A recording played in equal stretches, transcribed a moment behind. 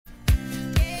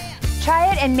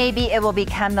Try it and maybe it will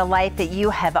become the life that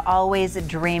you have always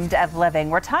dreamed of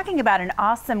living. We're talking about an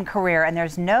awesome career, and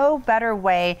there's no better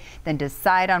way than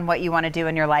decide on what you want to do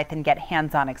in your life and get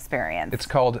hands-on experience. It's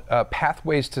called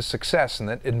Pathways to Success, and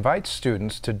it invites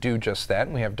students to do just that.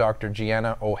 And we have Dr.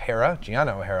 Gianna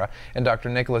O'Hara, and Dr.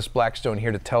 Nicholas Blackstone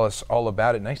here to tell us all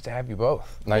about it. Nice to have you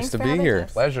both. Nice to be here.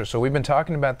 Pleasure. So we've been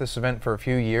talking about this event for a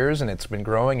few years, and it's been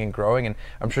growing and growing, and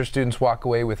I'm sure students walk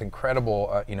away with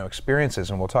incredible experiences,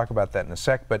 and we'll talk about that in a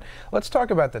sec. But let's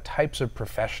talk about the types of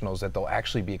professionals that they'll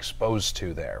actually be exposed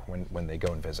to there when they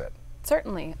go and visit.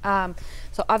 Certainly.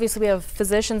 So obviously we have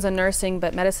physicians and nursing,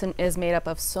 but medicine is made up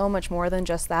of so much more than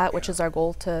just that, which is our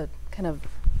goal to kind of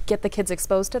get the kids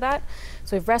exposed to that.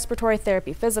 So we have respiratory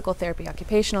therapy, physical therapy,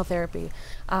 occupational therapy.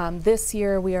 This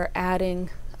year we are adding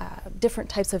different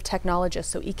types of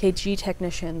technologists, so EKG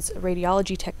technicians,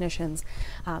 radiology technicians,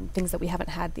 things that we haven't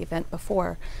had the event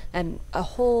before, and a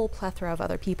whole plethora of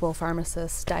other people,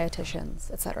 pharmacists,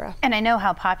 dietitians, etc. And I know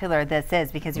how popular this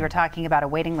is because you were talking about a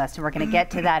waiting list, and we're going to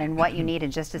get to that and what you need in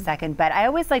just a second. But I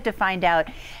always like to find out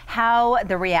how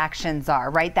the reactions are,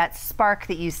 right? That spark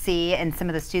that you see in some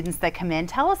of the students that come in.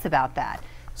 Tell us about that.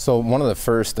 So one of the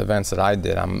first events that I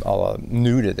did, I'm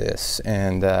new to this,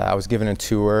 and I was given a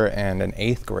tour, and an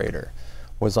 8th grader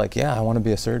was like, yeah, I want to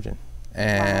be a surgeon.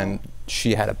 And wow.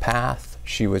 She had a path.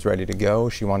 She was ready to go.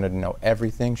 She wanted to know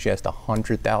everything. She asked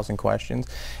 100,000 questions.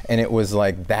 And it was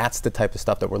like, that's the type of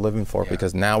stuff that we're living for,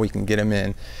 because now we can get them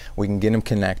in, we can get them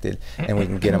connected, and we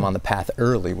can get them on the path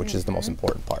early, which is the most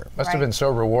important part. Must have been so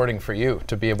rewarding for you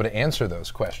to be able to answer those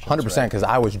questions. 100%, because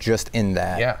I was just in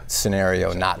that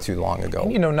scenario not too long ago.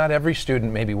 And, you know, not every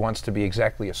student maybe wants to be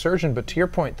exactly a surgeon, but to your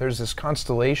point, there's this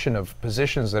constellation of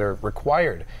positions that are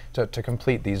required to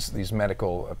complete these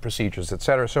medical procedures, et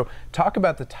cetera. So talk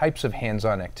about the types of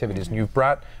hands-on activities. And you've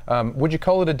brought, would you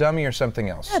call it a dummy or something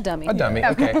else? A dummy. A dummy,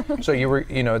 okay. So you were,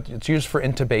 it's used for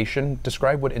intubation.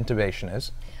 Describe what intubation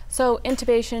is. So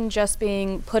intubation just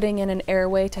being putting in an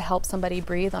airway to help somebody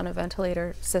breathe on a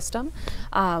ventilator system,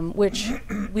 which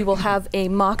we will have a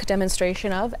mock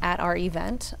demonstration of at our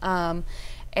event.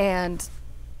 And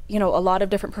you know, a lot of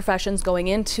different professions going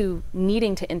into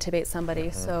needing to intubate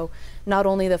somebody. So not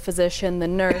only the physician, the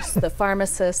nurse, the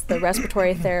pharmacist, the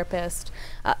respiratory therapist,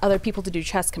 other people to do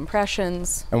chest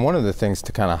compressions. And one of the things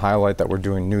to kind of highlight that we're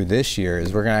doing new this year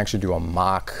is we're going to actually do a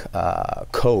mock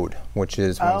code, which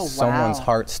is when someone's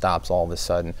heart stops all of a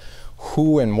sudden,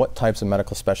 who and what types of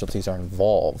medical specialties are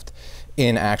involved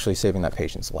in actually saving that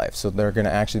patient's life. So they're going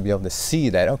to actually be able to see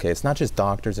that, okay, it's not just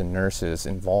doctors and nurses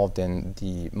involved in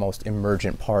the most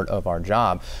emergent part of our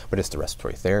job, but it's the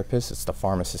respiratory therapist, it's the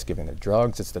pharmacist giving the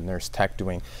drugs, it's the nurse tech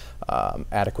doing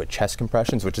adequate chest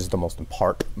compressions, which is the most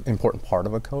important part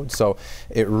of a code. So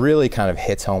it really kind of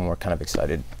hits home. We're kind of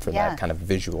excited for that kind of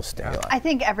visual stimuli. I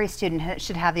think every student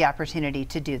should have the opportunity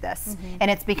to do this. And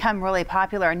it's become really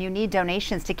popular, and you need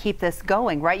donations to keep this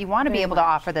going, right? You want to be able to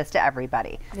offer this to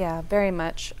everybody. Yeah, very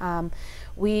much.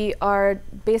 We are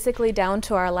basically down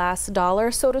to our last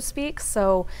dollar, so to speak.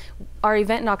 So our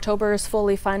event in October is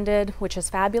fully funded, which is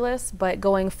fabulous, but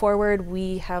going forward,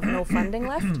 we have no funding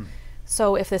left.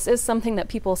 So if this is something that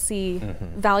people see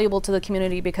valuable to the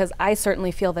community, because I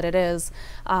certainly feel that it is,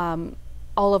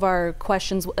 all of our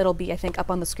questions, it'll be, I think, up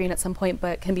on the screen at some point,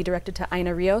 but can be directed to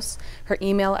Ina Rios. Her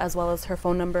email as well as her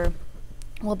phone number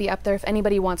will be up there if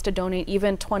anybody wants to donate,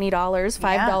 even $20,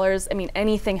 $5. I mean,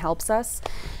 anything helps us.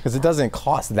 Because it doesn't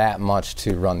cost that much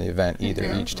to run the event either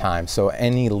each time. So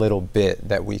any little bit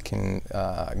that we can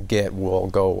get will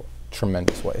go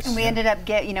tremendous ways. And we ended up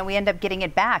getting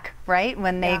it back, right?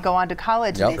 When they go on to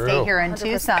college and they stay here in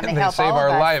Tucson, they help save all our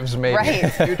of us. lives maybe in the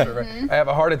future. I have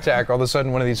a heart attack, all of a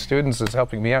sudden one of these students is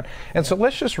helping me out. And so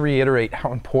let's just reiterate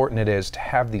how important it is to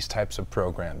have these types of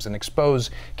programs and expose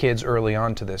kids early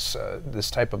on to this this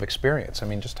type of experience. I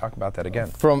mean, just talk about that again.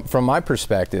 From my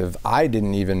perspective, I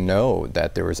didn't even know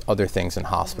that there was other things in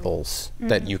hospitals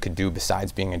that you could do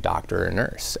besides being a doctor or a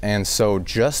nurse. And so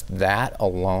just that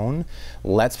alone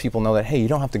lets people know that, hey, you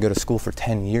don't have to go to school for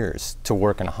 10 years to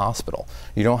work in a hospital.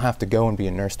 You don't have to go and be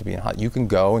a nurse to be in a hospital. You can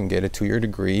go and get a 2-year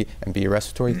degree and be a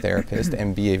respiratory therapist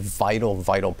and be a vital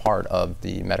part of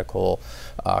the medical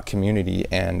community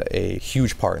and a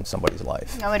huge part in somebody's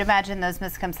life. I would imagine those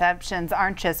misconceptions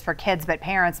aren't just for kids, but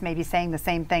parents may be saying the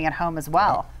same thing at home as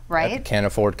well. right? We can't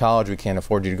afford college. We can't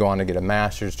afford you to go on to get a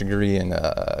master's degree and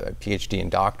a PhD and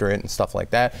doctorate and stuff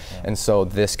like that. Yeah. And so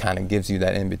this kind of gives you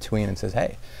that in between and says,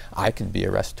 hey, I could be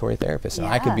a respiratory therapist, and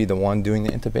I could be the one doing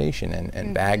the intubation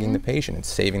and bagging the patient and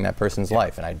saving that person's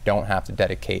life, and I don't have to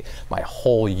dedicate my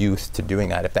whole youth to doing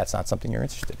that if that's not something you're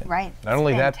interested in. Right. Not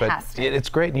only that, but it's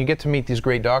great, and you get to meet these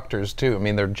great doctors too. I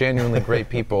mean, they're genuinely great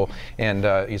people, and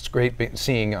it's great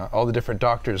seeing all the different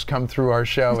doctors come through our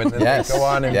show and then they go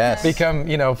on and become,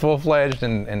 you know, full-fledged,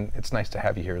 and it's nice to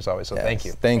have you here as always. So thank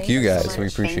you. Thank you guys. We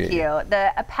appreciate it. Thank you.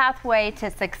 The Pathway to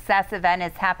Success event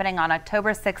is happening on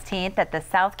October 16th at the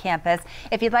South Campus.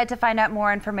 If you'd like to find out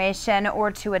more information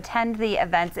or to attend the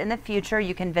events in the future,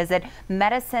 you can visit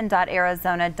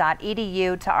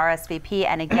medicine.arizona.edu to RSVP.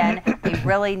 And again, we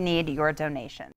really need your donation.